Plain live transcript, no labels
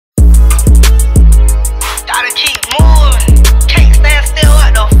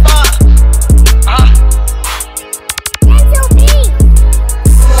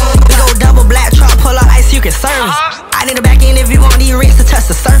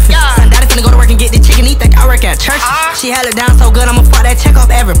surface. Son daddy finna go to work and get the chicken, he think I work at church. She held it down so good, I'ma fuck that check off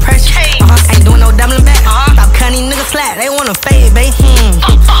every purchase. Ain't doing no doubling back. Stop cutting these niggas flat, they wanna fade, babe.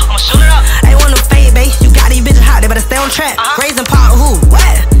 I'ma shoot it up. They wanna fade, babe. You got these bitches hot, they better stay on track. Raising pot, who?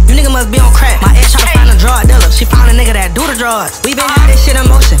 What? You niggas must be on crack. My ex try to find a drug dealer. She found a nigga that do the drugs. We been had this shit in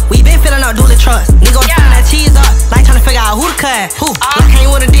motion. We been filling up dually trucks. Nigga was filling that cheese up, like trying to figure out who to cut. Who? I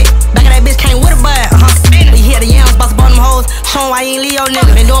came with a dick. Back of that bitch came with a butt. We hear the yams, bust up on them hoes. Show 'em why you ain't leave your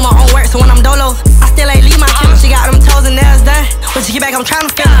nigga. Been doing my own work, so when I'm dolo, I still ain't leave my killer. She got them toes and nails done. When she get back, I'm trying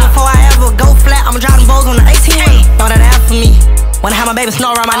to feel it. Before I ever go flat, I'ma drive them bows on the 18 wheel. Throw that ass for me. Wanna have my baby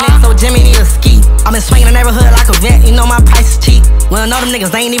snow around my neck, so Jimmy need a ski. I been swinging the neighborhood like a vet, you know my price is cheap. Well, know them niggas,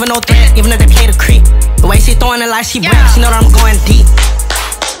 they ain't even no threat, even if they play the creep. The way she throwing it like she brand, she know that I'm going deep.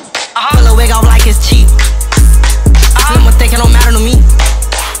 Pull a wig off like it's cheap. Slim or thick, it don't matter to me.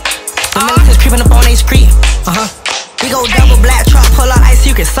 The militants creeping up on they street. We go double black truck, pull out ice,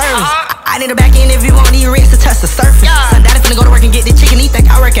 you can service. I need a back end if you want these rings to touch the surface. Son daddy finna go to work and get the chicken, he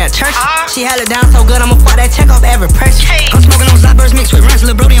think I work at church. She held it down so good, I'ma fuck that check off every purchase. I'm smoking on Zyburs mixed with runs,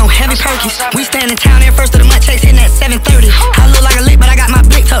 Lil' Brody on heavy perkies. We stand in town there first of the month, checks hitting at 7:30. I look like a lick, but I got my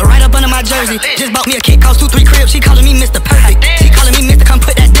blick tucked right up under my jersey. Just bought me a kick, cost 2-3 cribs, she calling me Mr. Perfect. She calling me Mr. Come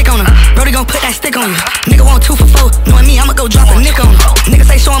put that dick on him. Brody gon' put that stick on you. Nigga want 2 for 4, knowing me, I'ma go drop a nick on him. Nigga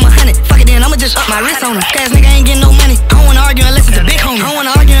say show him 100, fuck it then, I'ma just up my wrist on him. Ass nigga ain't getting no money, I don't wanna argue unless it's a big homie. I don't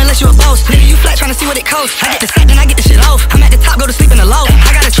wanna argue unless you a boss. Nigga, you flat tryna see what it costs. I get the sack, then I get the shit off. I'm at the top, go to sleep in the low.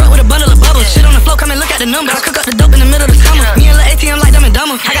 I got a truck with a bundle of bubbles. Shit on the floor, come and look at the numbers. I cook up the dope in the middle of the summer. Me and Lil' ATM like Dumb and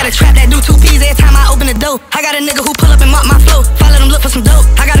Dumber. I got a trap that do 2 P's every time I open the door. I got a nigga who pull up and mop my flow. Follow them, look for some dope.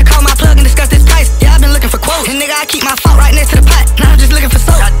 I gotta call my plug and discuss this price. Yeah, I been looking for quotes. And nigga, I keep my fault